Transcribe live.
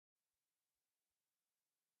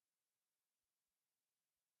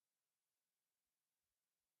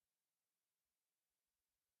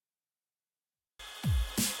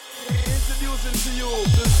Introducing to you,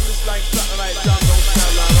 this is like satellite jungle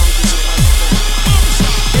style around to you.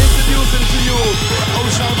 Introducing to you,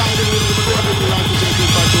 Ocean Bang the rhythm of the people around to you. Two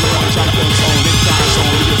five to the one champion sound, big time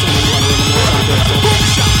sound, we get some of the one rhythm of champion sound. Boom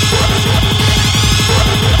shot, champion sound.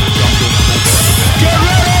 Get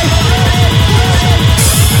ready!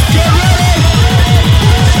 Get ready! Get ready!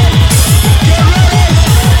 Get ready,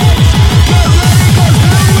 'cause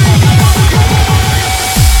here we go!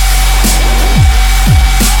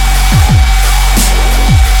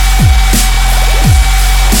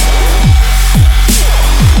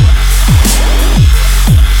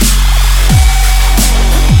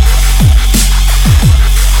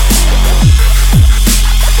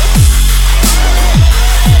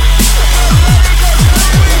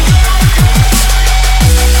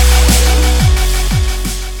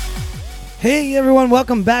 Hey everyone,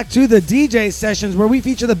 welcome back to the DJ Sessions, where we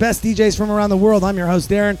feature the best DJs from around the world. I'm your host,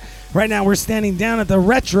 Darren. Right now we're standing down at the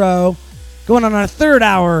Retro, going on our third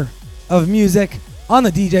hour of music on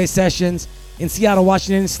the DJ Sessions in Seattle,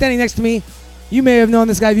 Washington. Standing next to me, you may have known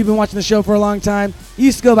this guy if you've been watching the show for a long time. He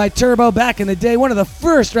used to go by Turbo back in the day, one of the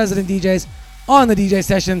first resident DJs on the DJ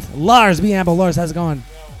Sessions, Lars B. Amble. Lars, how's it going?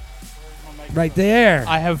 Right there.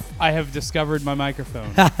 I have discovered my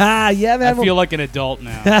microphone. Yeah, man. I feel like an adult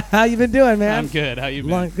now. How you been doing, man? I'm good. How you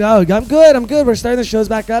been? I'm good. We're starting the shows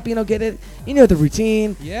back up. Get it. The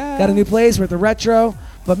routine. Yeah. Got a new place. We're at the Retro.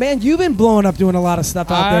 But man, you've been blowing up doing a lot of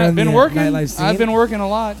stuff out there in the nightlife scene. I've been working a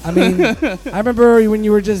lot. I mean, I remember when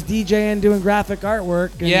you were just DJing, doing graphic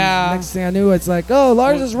artwork. And yeah. Next thing I knew, it's like, oh,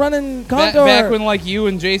 Lars is running Contour. Back when like you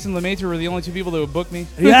and Jason LeMaitre were the only two people that would book me.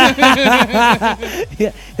 Yeah.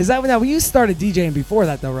 Yeah. Is that when now? You started DJing before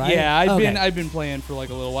that though, right? Yeah, I've been playing for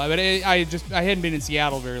like a little while, but I hadn't been in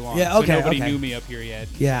Seattle very long. Yeah. Okay. So nobody knew me up here yet.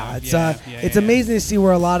 Yeah. So, it's amazing to see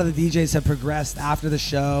where a lot of the DJs have progressed after the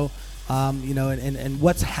show. And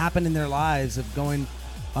what's happened in their lives of going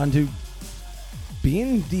on to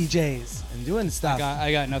being DJs and doing stuff.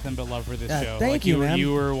 I got nothing but love for this show. Thank you, man.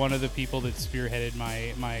 You were one of the people that spearheaded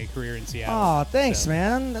my career in Seattle. Oh, thanks,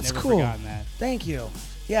 man. That's never cool. Forgotten that. Thank you.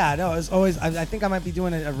 Yeah, no, it's always. I think I might be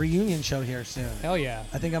doing a reunion show here soon. Hell yeah.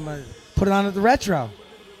 I think I'm gonna put it on at the Retro.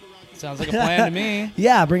 Sounds like a plan to me.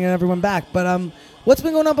 Yeah, bringing everyone back. But what's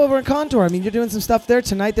been going up over in Contour? I mean, you're doing some stuff there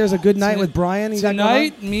tonight. There's a good night with Brian.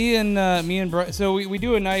 Tonight, me and Brian. So we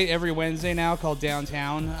do a night every Wednesday now called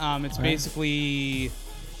Downtown. It's basically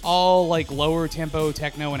all like lower tempo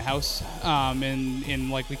techno and house. And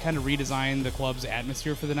like we kind of redesigned the club's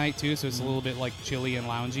atmosphere for the night too. So it's a little bit like chilly and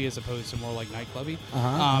loungy as opposed to more like nightclubby.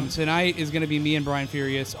 Tonight is going to be me and Brian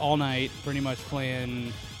Furious all night, pretty much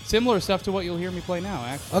playing similar stuff to what you'll hear me play now,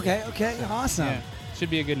 actually. Okay, awesome. Yeah, should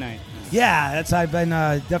be a good night. Yeah, I've been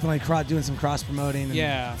definitely doing some cross promoting.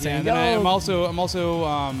 And And then I'm also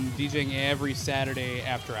DJing every Saturday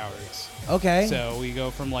after hours. Okay. So we go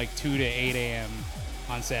from like 2 to 8 a.m.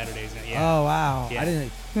 on Saturdays. Yeah. Oh wow! Yeah. I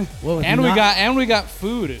didn't. And we got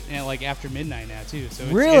food at like after midnight now too. So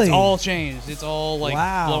it's all changed. It's all like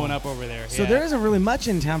blowing up over there. So there isn't really much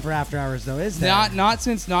in town for after hours though, is there? Not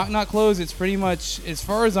since Knock Knock closed. It's pretty much, as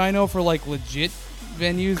far as I know, for like legit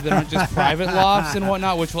venues that aren't just private lofts and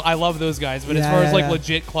whatnot. Which I love those guys, but as far as like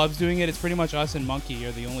legit clubs doing it, it's pretty much us and Monkey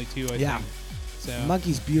are the only two. I think. So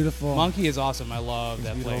Monkey's beautiful. Monkey is awesome. I love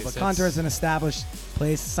that place. But Contour is an established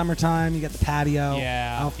place. Summertime, you got the patio.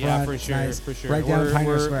 Yeah, out front. for sure, nice. for sure. Right down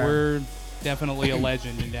Pioneer Square. We're definitely a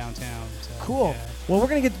legend in downtown. So, cool. Yeah. Well, we're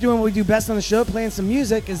gonna get to doing what we do best on the show, playing some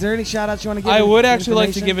music. Is there any shout outs you want to give? I would actually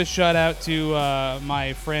like to give a shout out to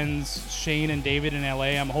my friends Shane and David in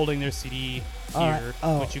LA. I'm holding their CD here,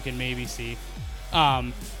 which you can maybe see.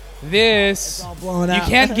 This all blown out. You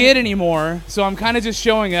can't get anymore, so I'm kind of just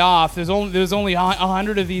showing it off. There's only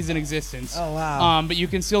 100 of these in existence. Oh wow! But you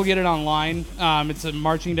can still get it online. It's a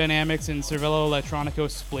Marching Dynamics and Cervello Electronico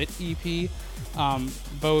split EP.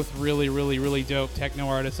 Both really dope techno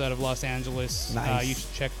artists out of Los Angeles. Nice. You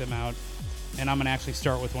should check them out. And I'm gonna actually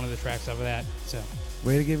start with one of the tracks off of that. So.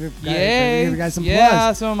 Way to give your guys some plugs.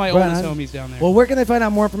 Yeah, some of my oldest homies down there. Well, where can they find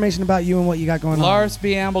out more information about you and what you got going on?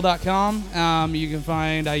 LarsBamble.com. You can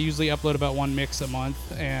find, I usually upload about one mix a month,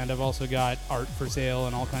 and I've also got art for sale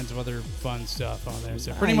and all kinds of other fun stuff on there.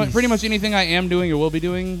 So pretty much anything I am doing or will be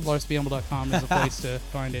doing, LarsBamble.com is a place to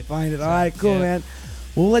find it. All right, cool, man.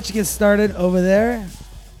 We'll let you get started over there.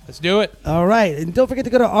 Let's do it. All right, and don't forget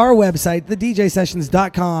to go to our website,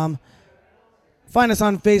 thedjsessions.com. Find us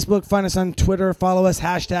on Facebook, find us on Twitter, follow us,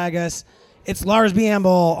 hashtag us. It's Lars B.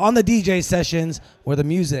 Amble on the DJ Sessions, where the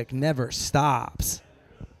music never stops.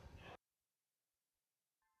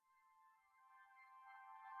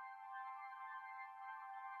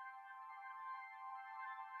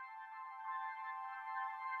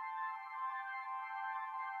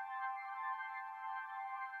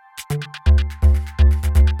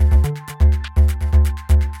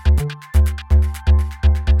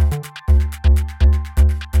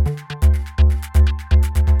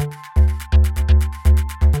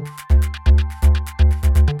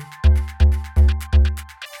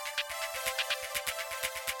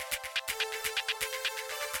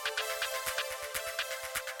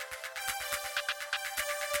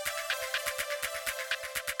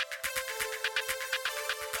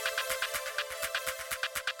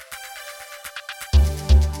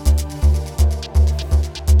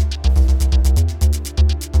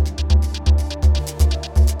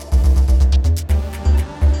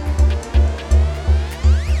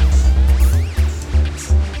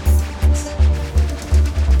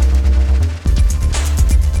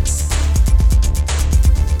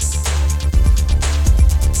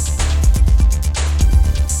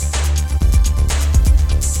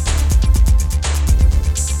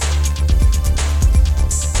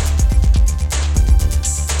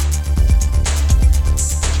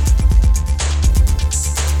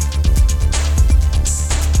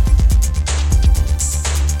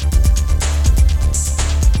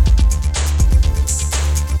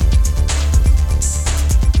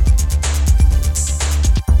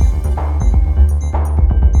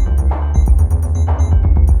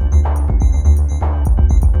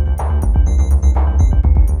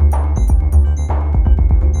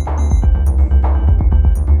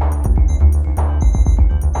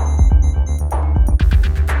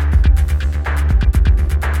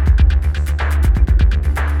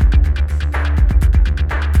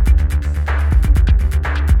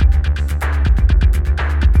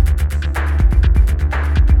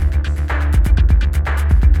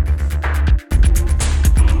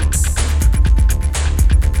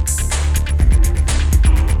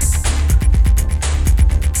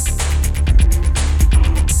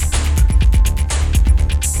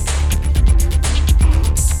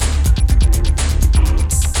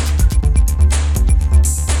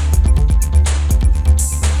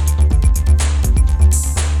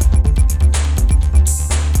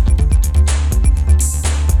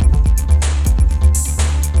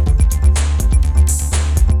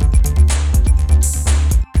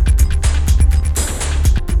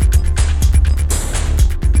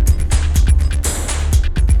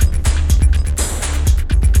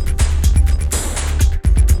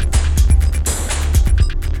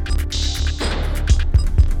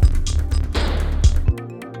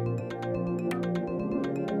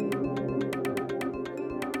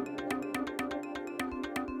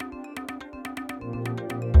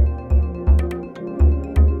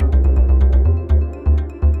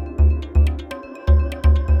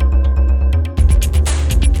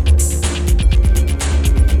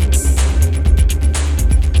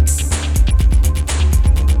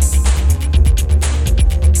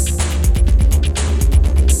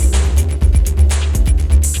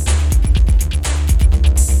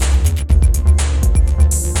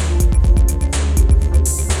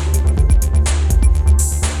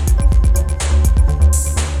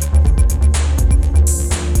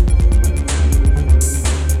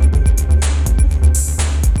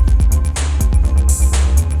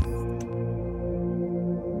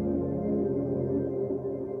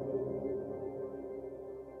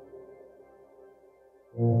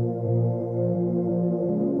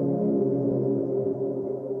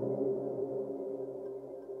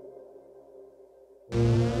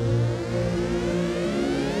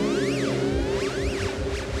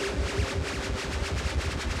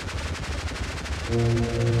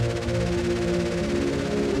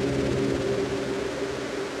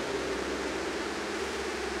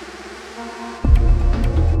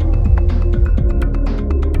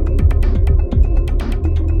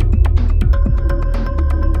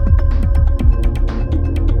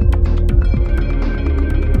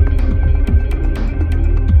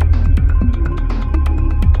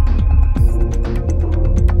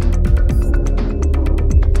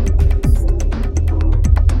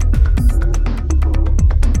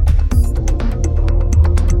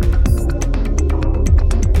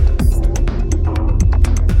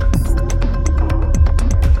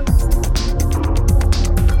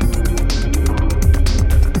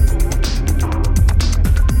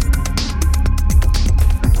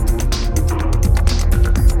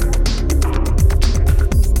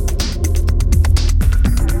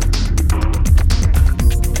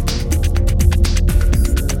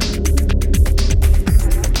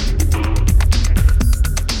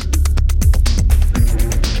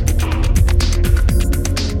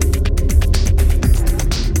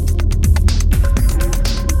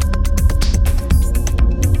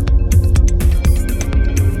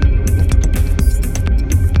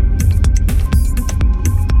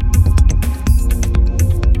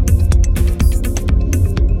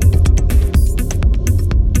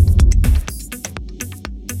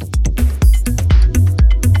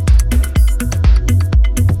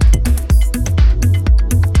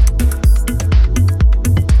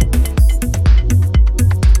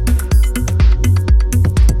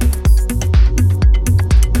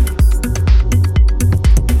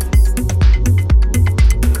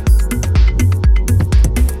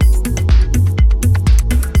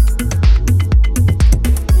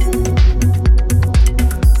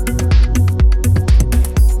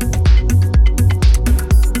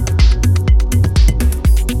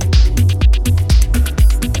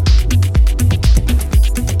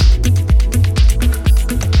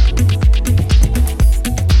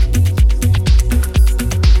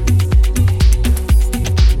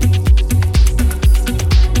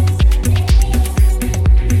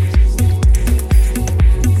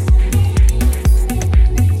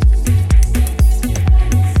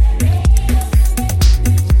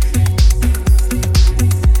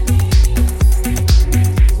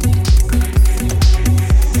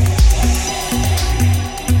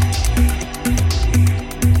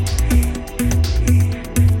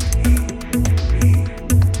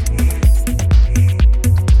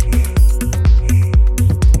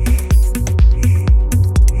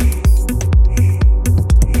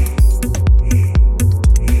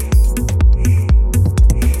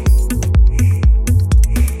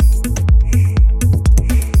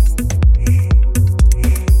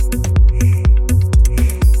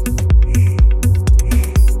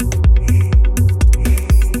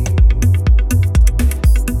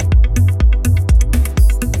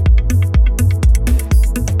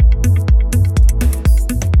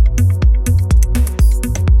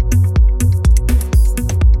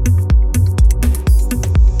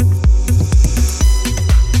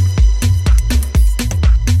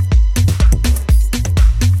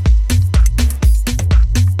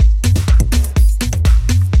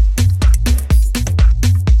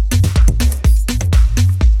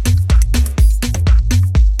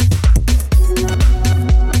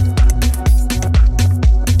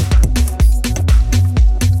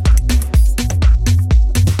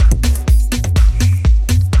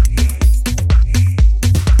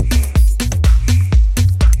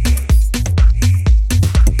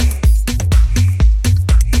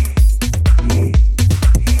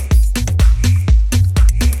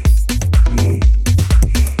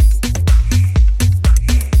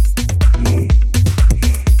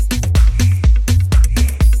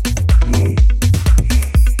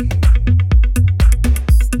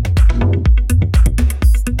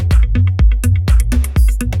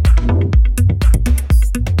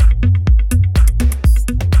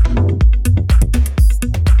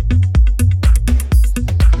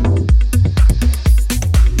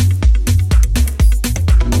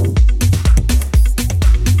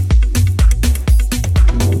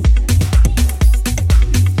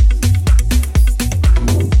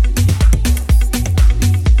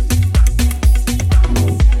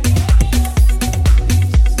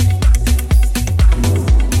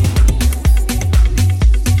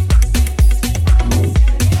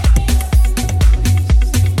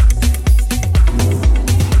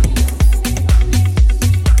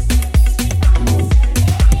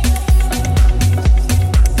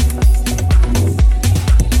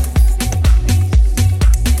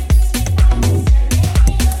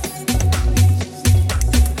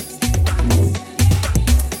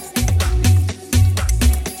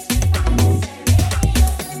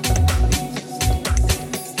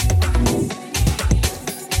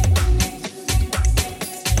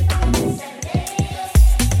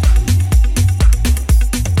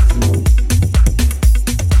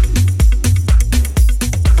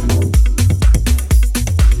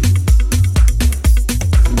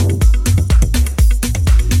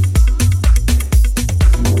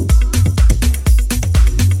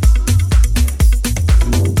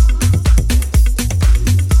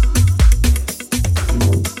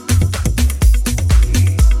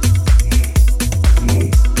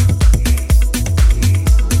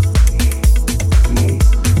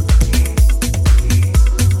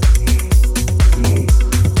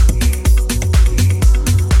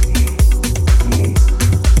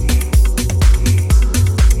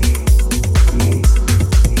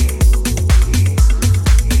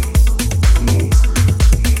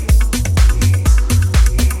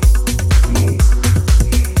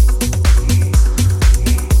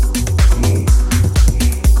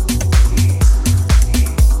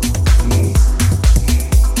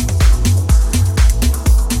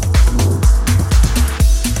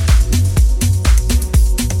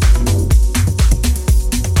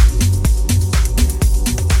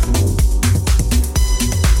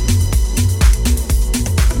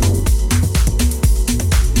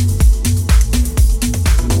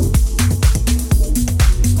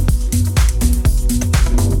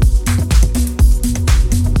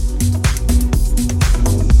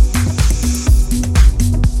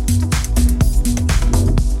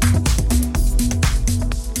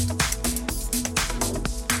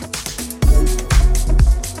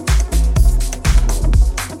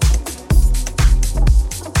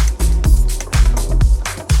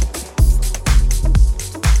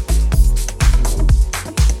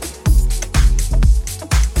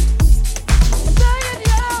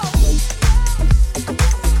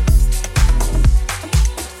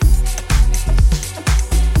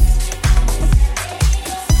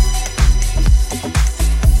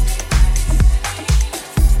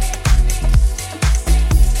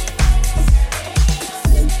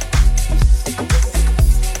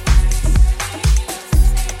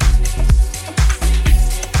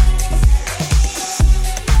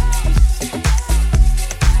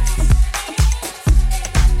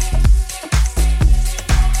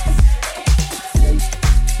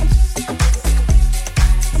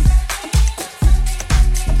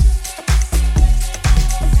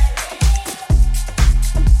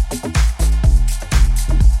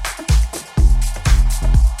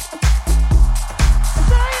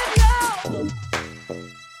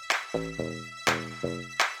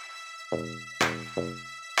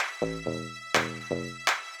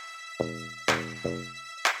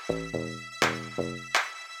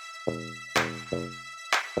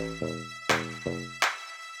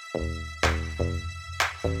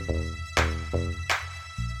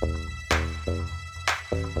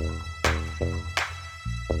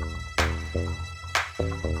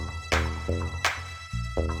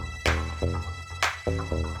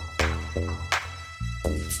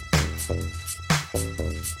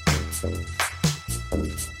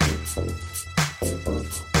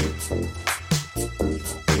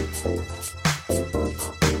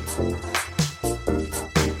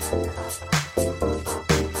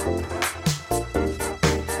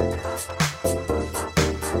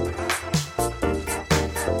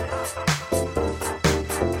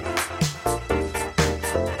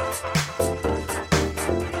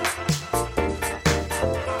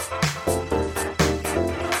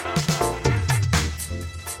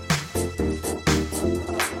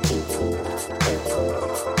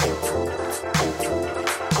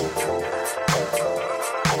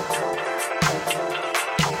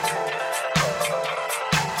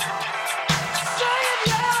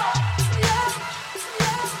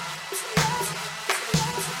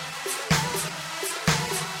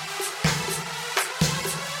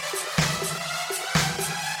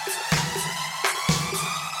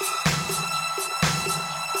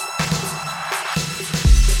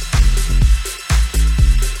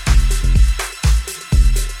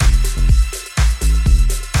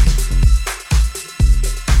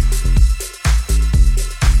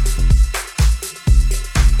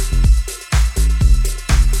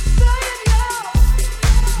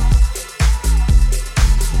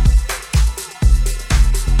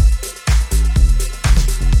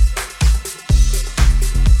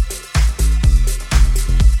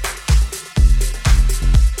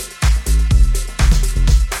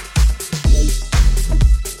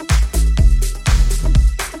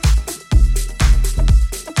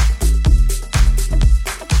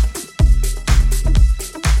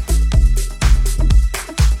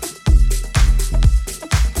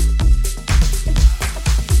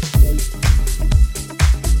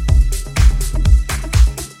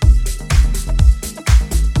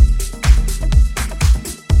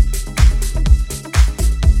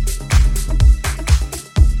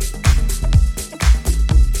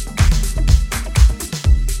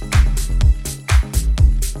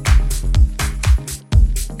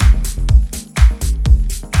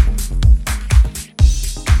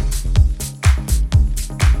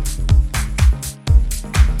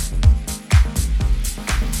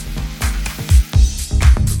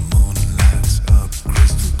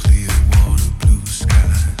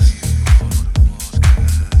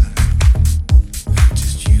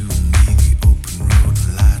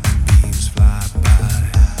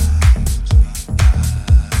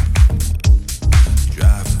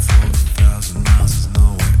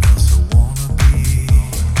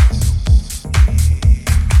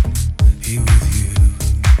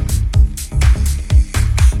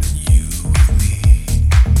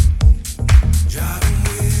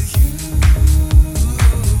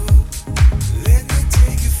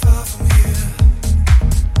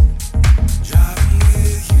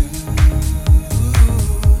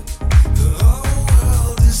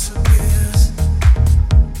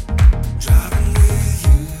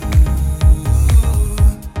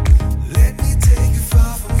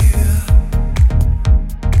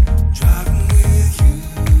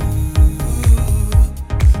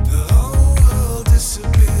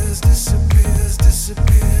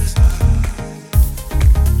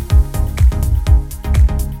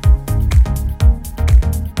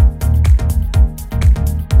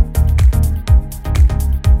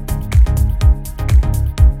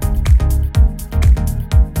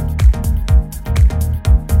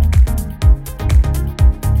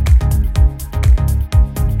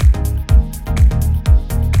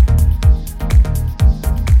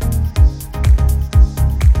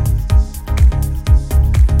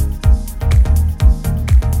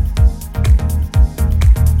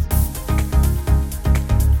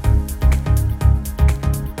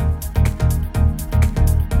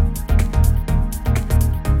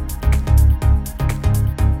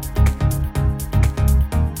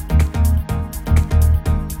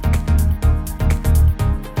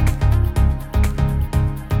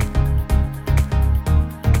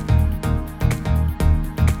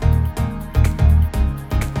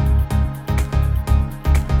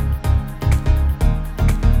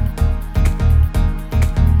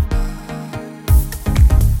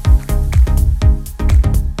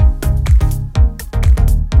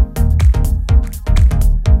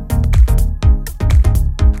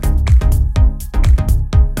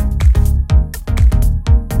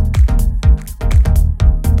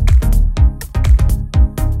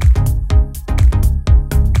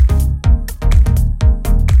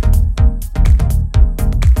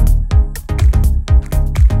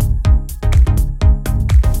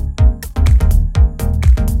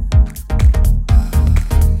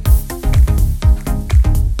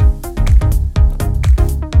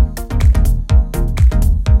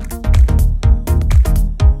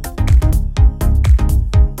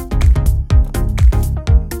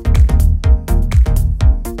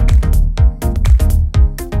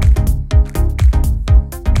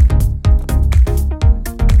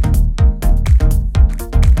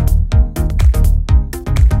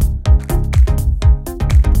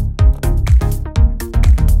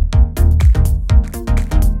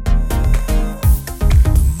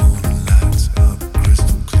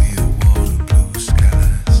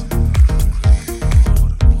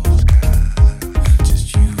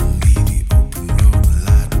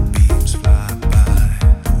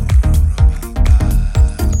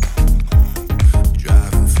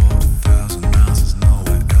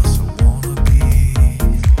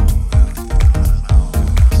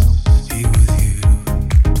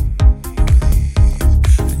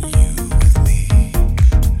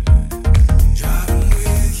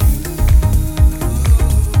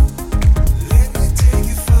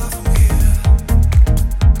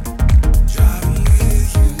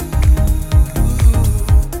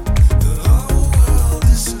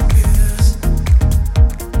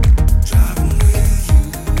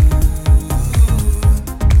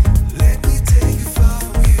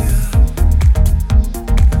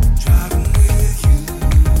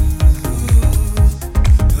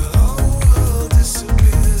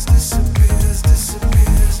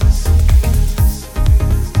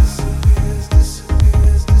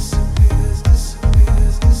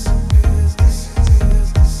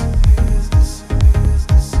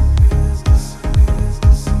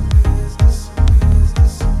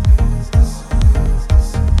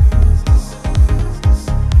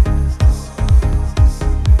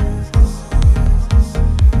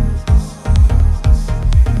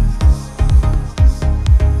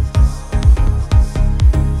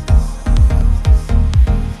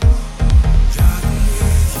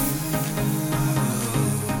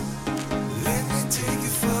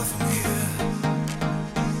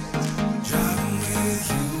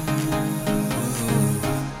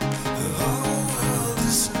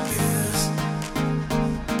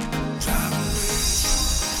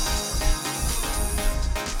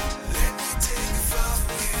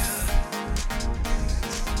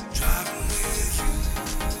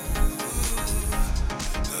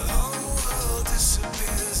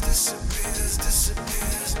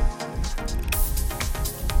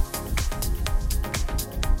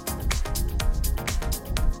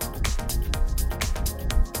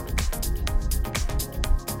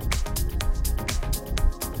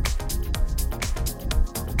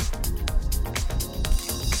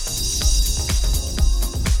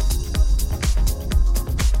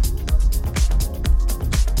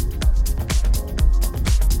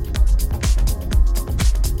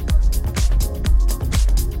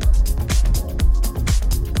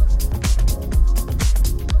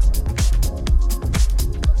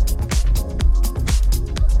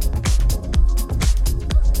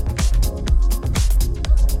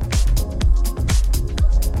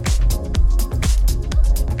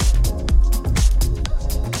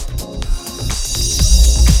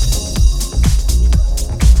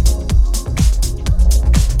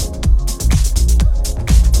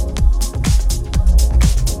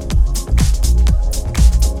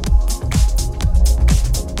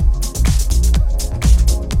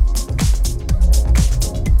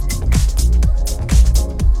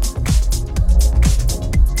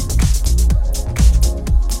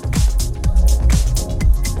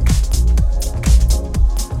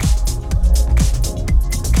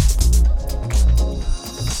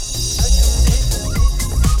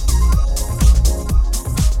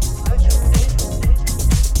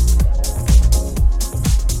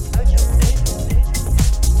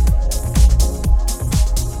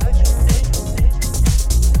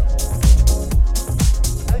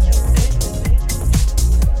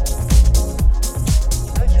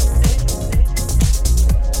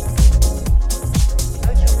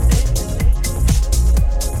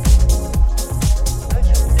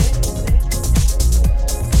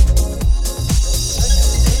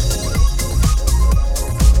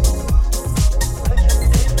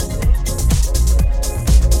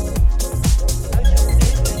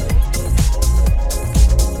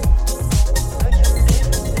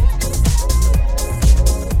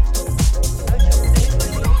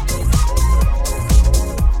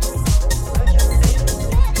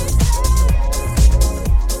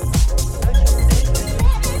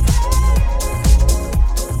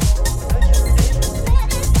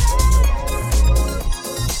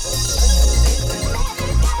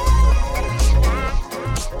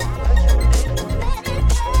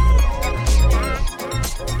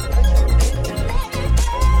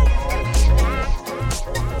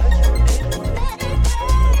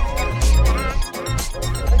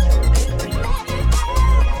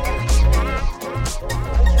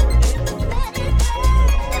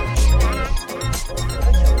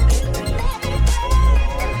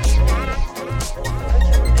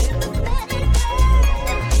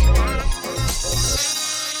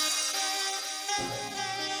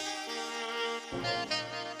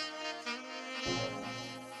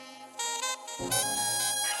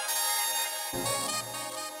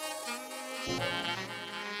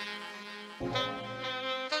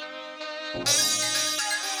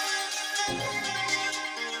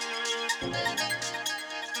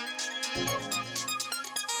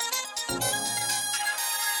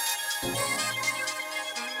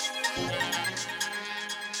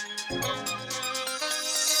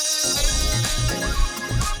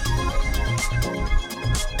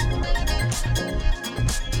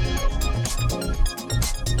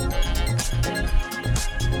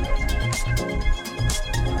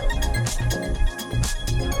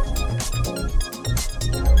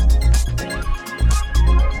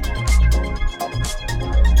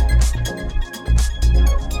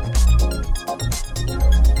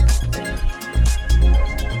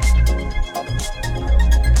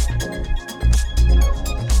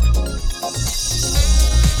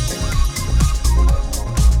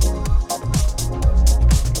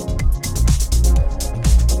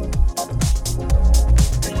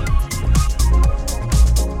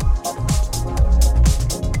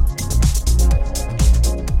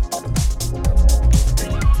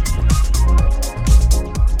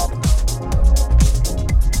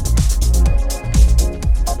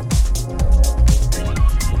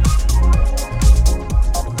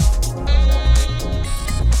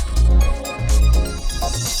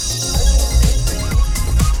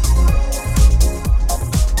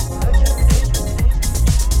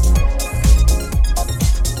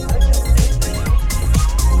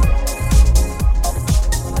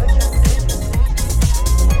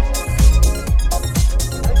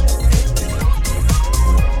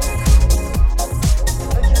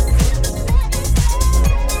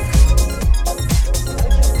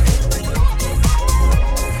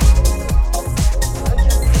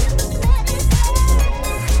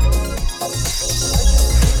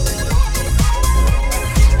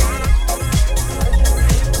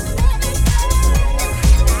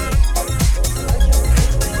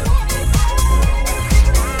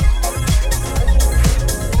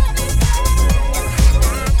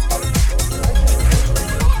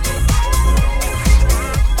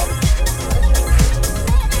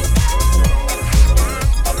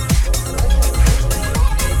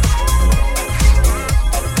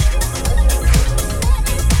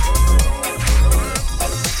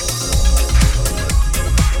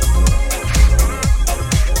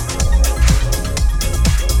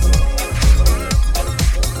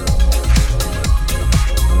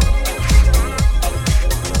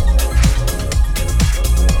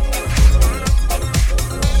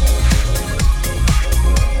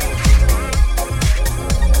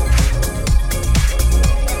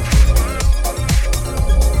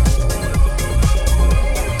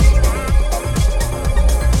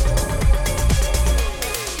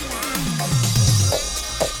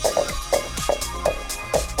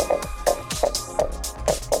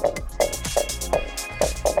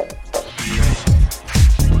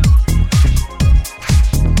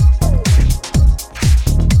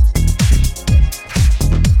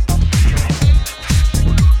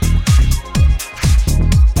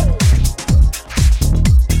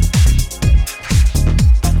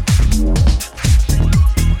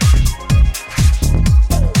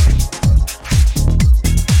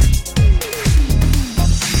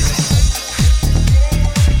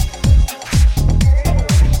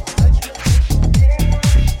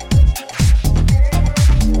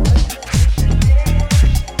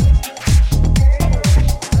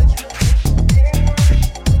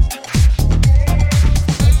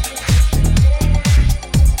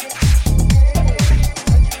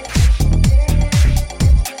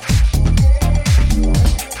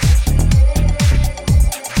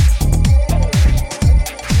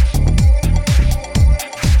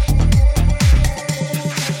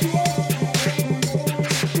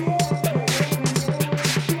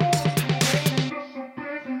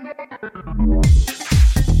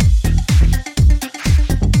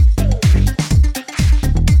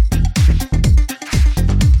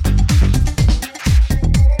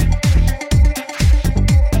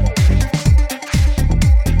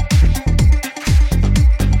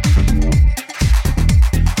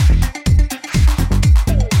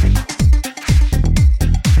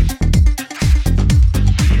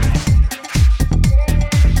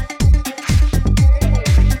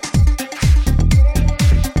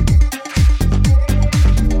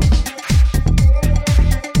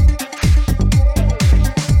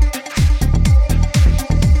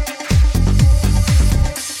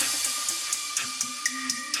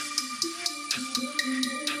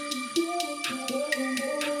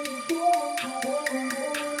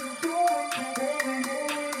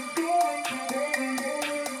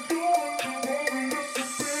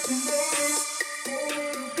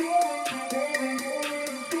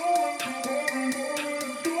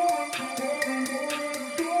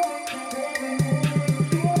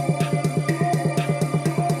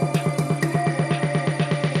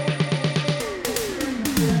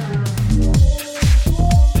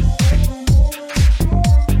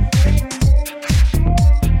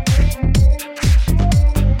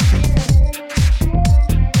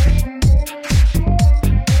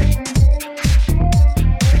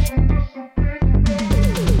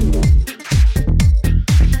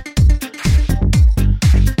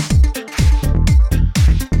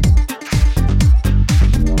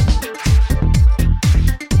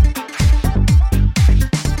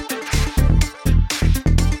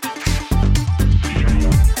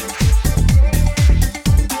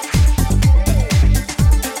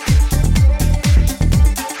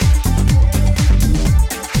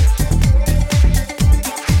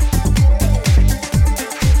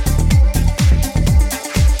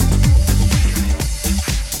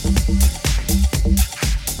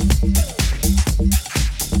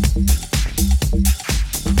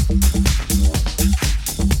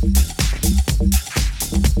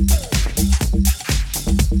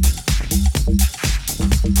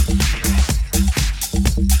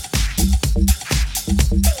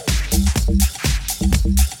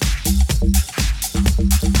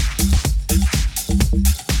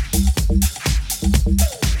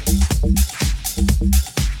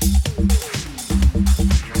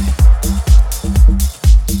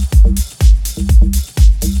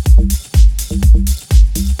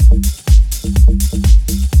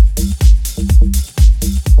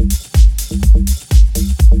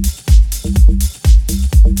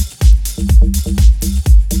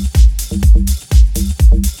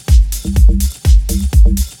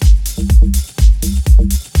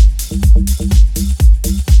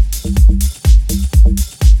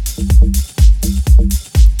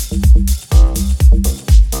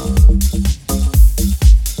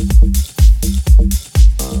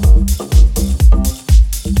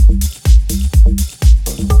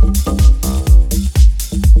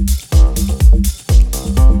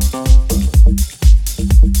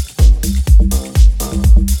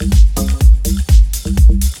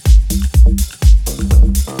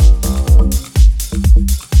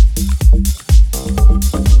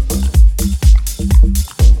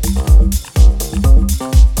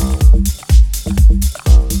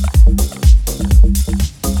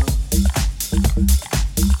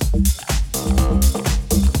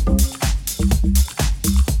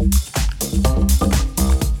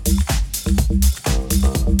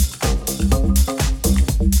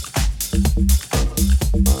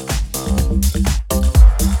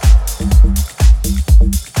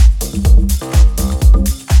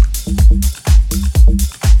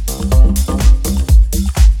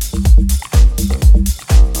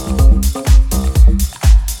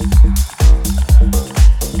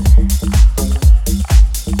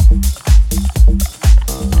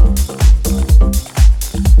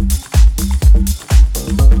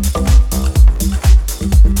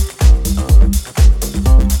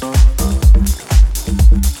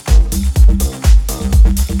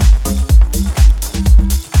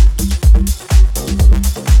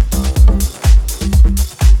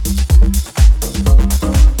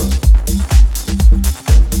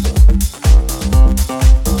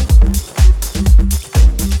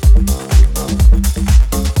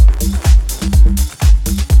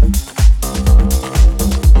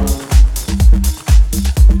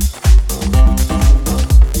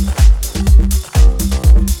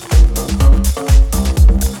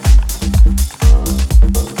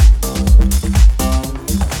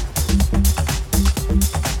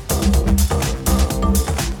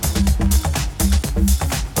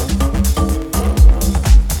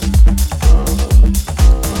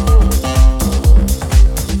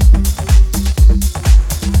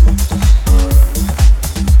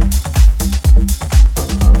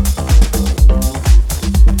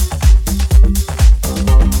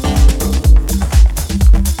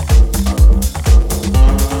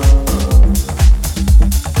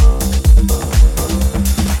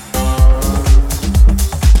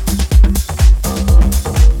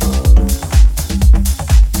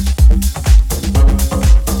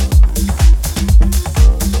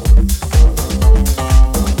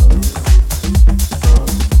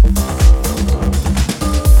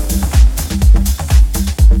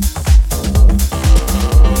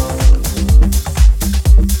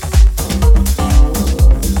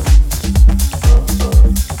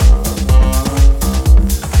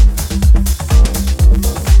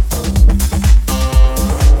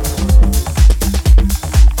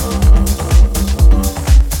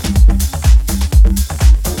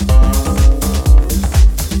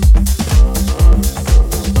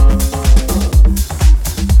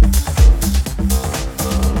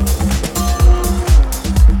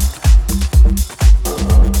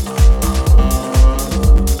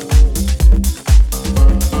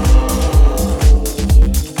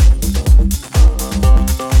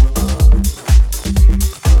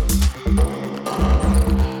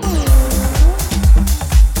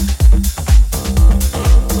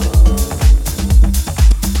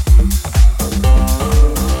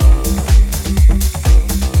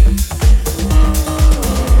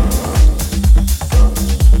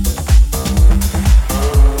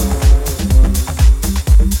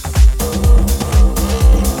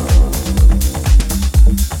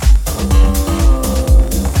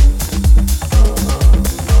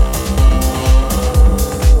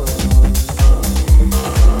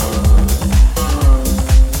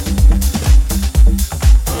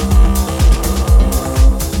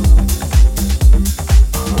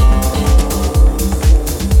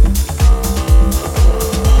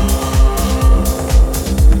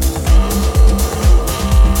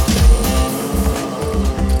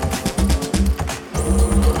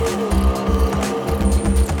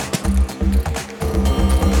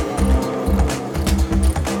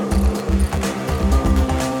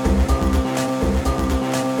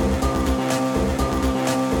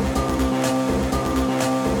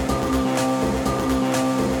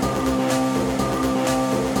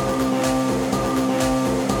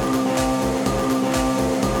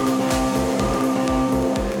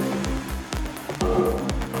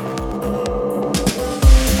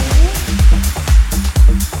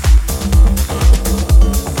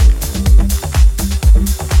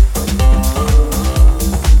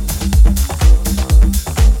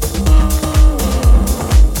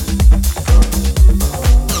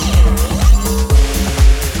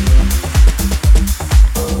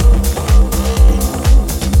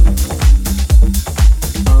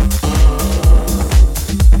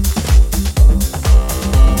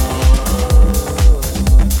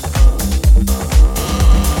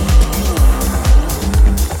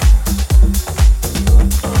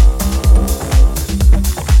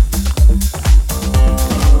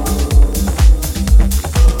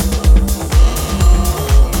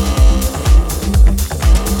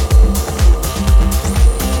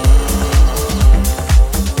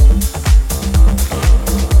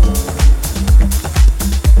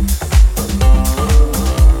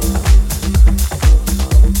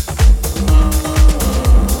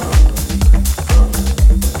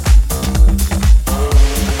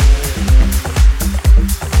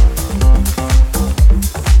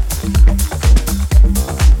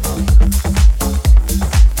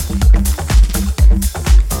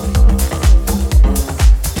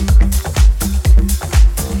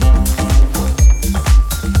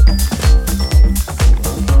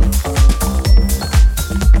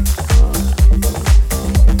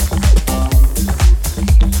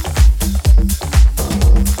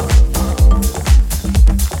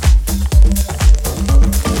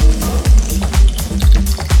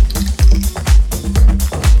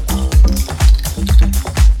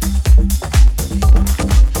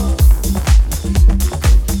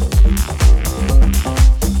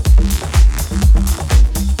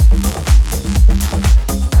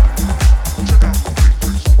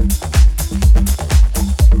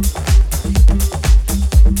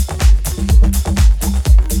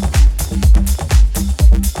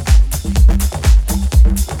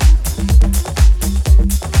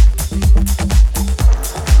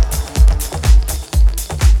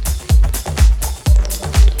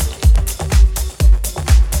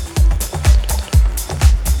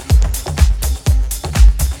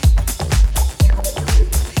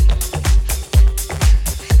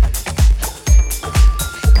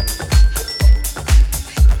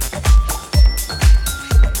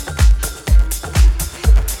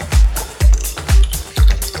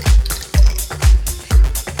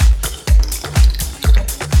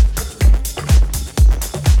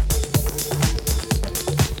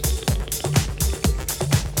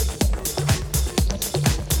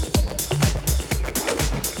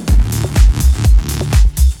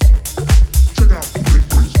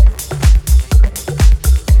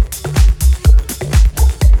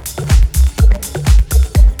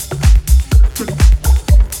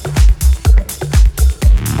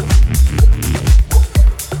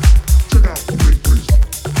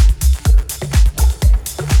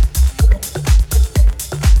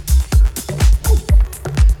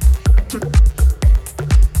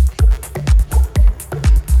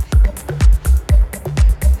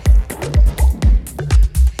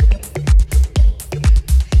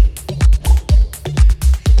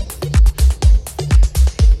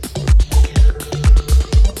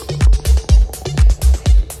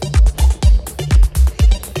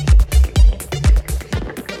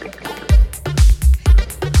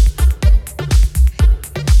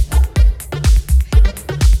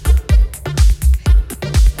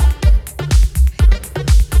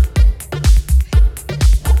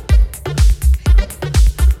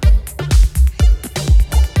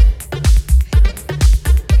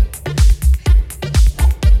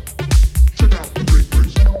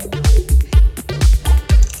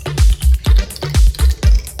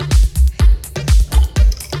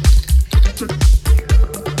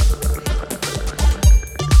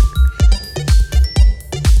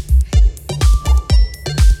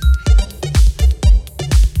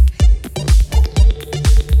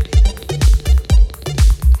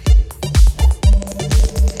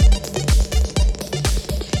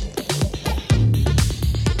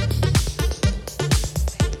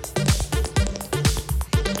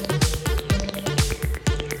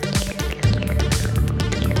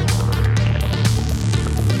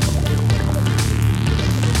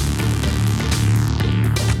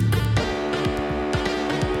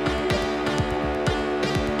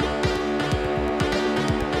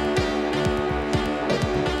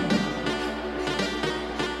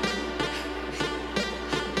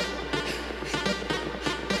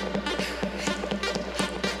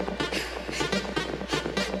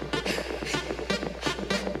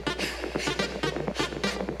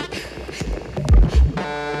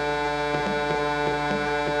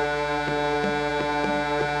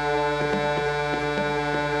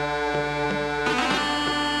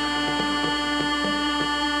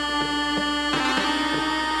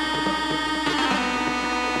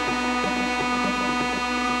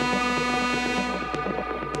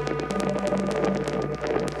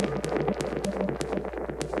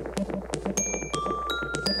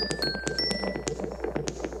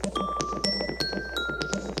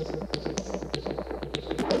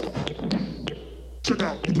 Check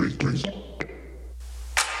out the bass, bass.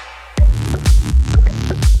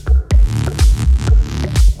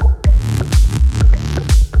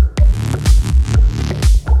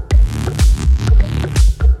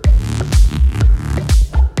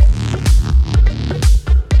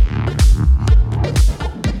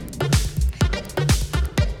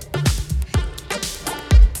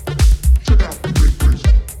 Check out the bass, bass.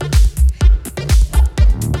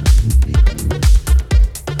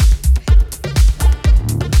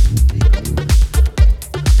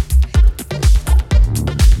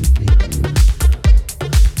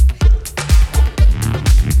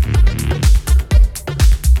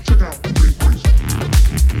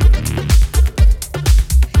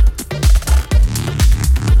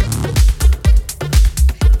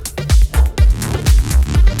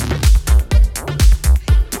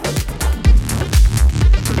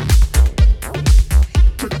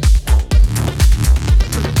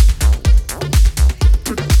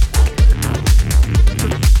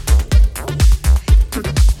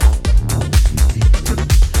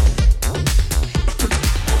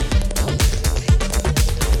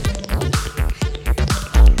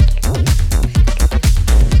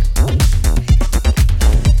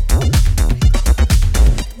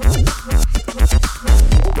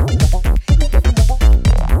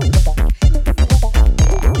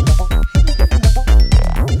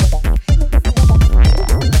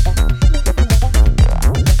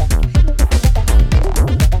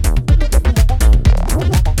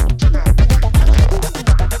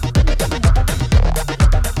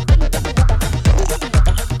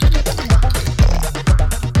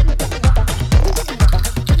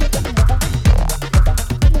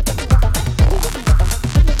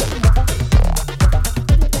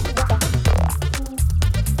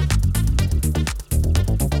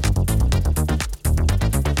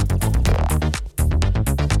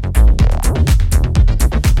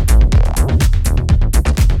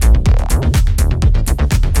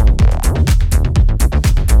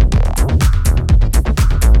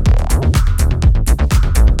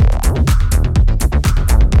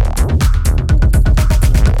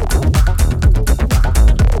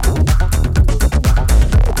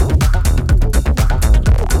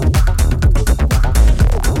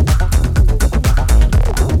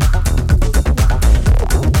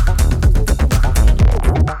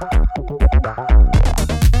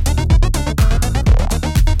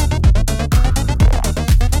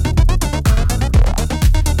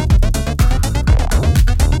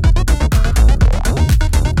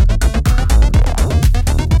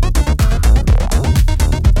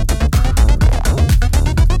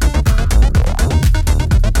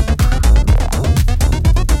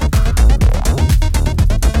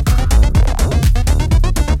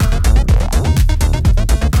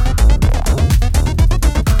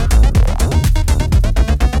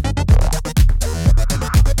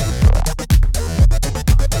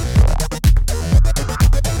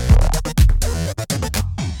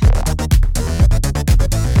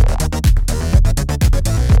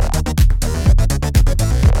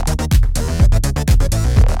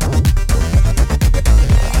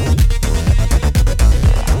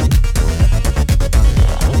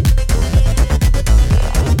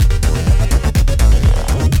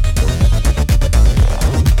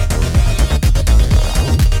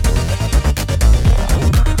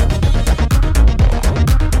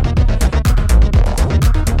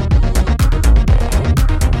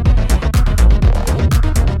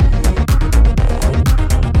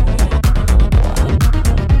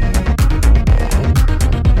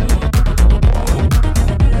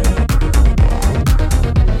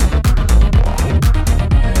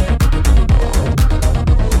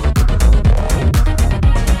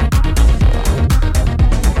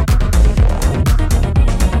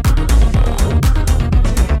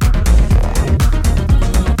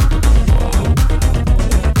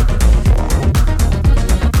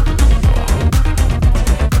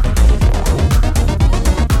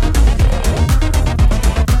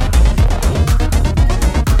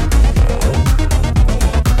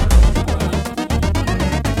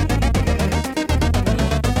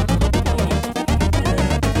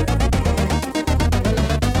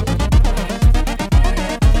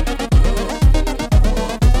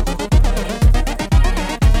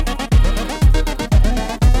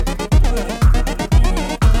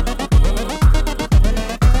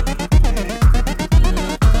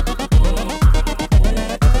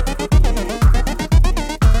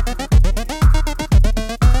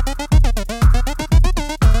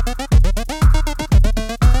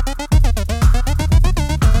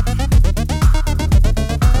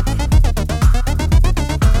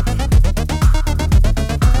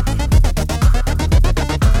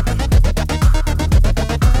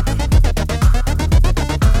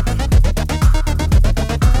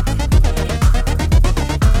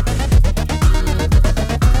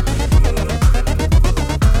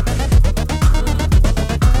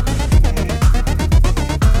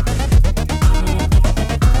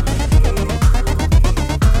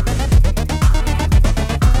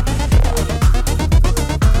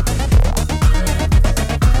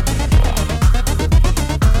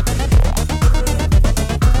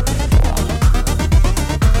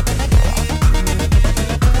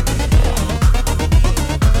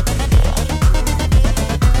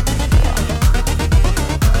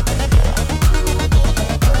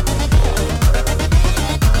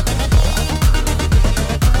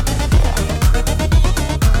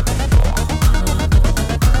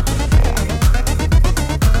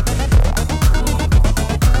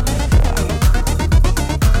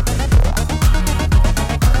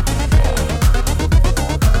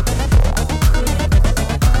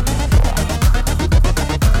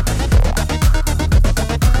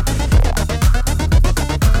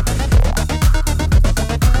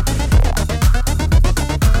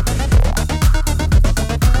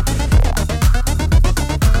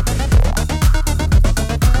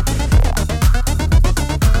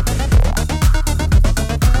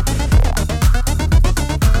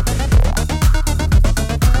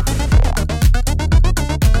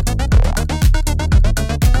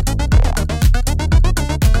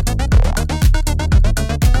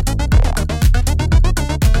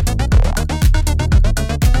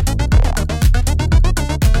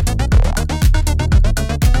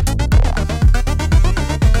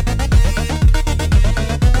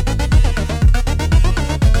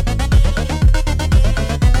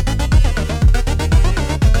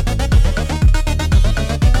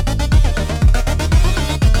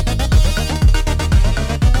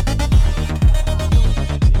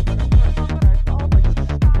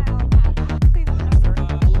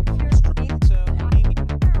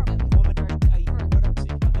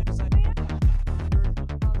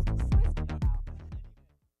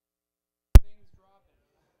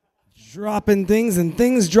 Dropping things and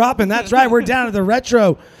things dropping. That's right. We're down at the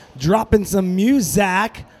Retro, dropping some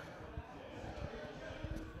music.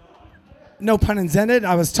 No pun intended.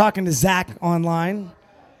 I was talking to Zach online.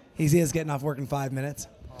 He is getting off work in 5 minutes.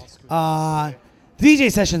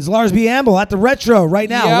 DJ sessions, Lars B. Amble at the Retro right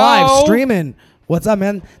now, live streaming. What's up,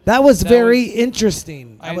 man? That was very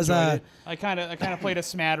interesting. I enjoyed it. I kind of played a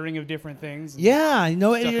smattering of different things. Yeah, you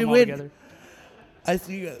know, Stuck them all together. I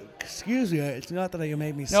see. Excuse me. It's not that you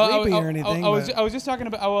made me sleepy or anything. I was just talking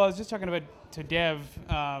about to Dev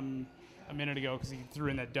a minute ago because he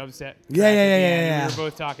threw in that dubstep. Yeah. We were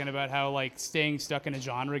both talking about how like staying stuck in a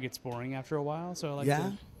genre gets boring after a while. So I like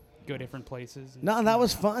to go different places. No, that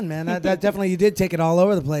was fun, man. That definitely, you did take it all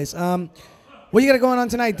over the place. What you got going on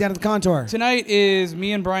tonight down at the Contour? Tonight is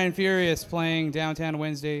me and Brian Furious playing Downtown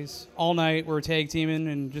Wednesdays all night. We're tag teaming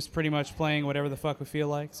and just pretty much playing whatever the fuck we feel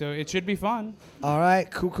like. So it should be fun. All right,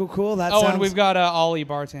 cool. And we've got Ollie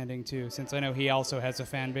bartending too, since I know he also has a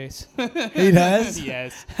fan base. He does?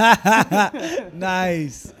 Yes.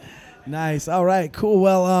 Nice. All right, cool.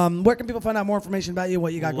 Well, where can people find out more information about you,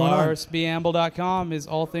 what you got going on? LarsBamble.com is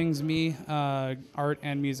all things me, art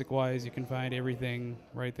and music-wise. You can find everything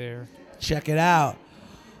right there. Check it out.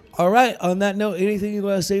 All right, on that note, anything you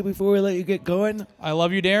want to say before we let you get going? I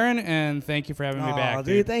love you, Darren, and thank you for having me back.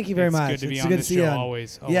 Dude, thank you very much. It's good to be it's on good this to see show you.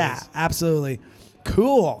 always. Yeah, absolutely.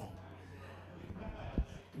 Cool.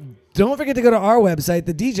 Don't forget to go to our website,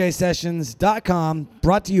 thedjsessions.com,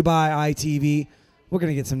 brought to you by ITV. We're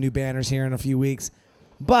going to get some new banners here in a few weeks.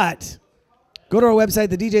 But go to our website,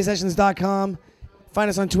 thedjsessions.com. Find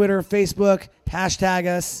us on Twitter, Facebook, hashtag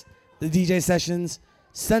us, the DJ Sessions.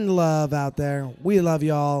 Send love out there. We love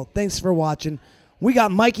y'all. Thanks for watching. We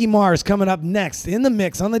got Mikey Mars coming up next in the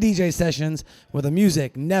mix on the DJ Sessions where the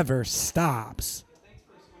music never stops.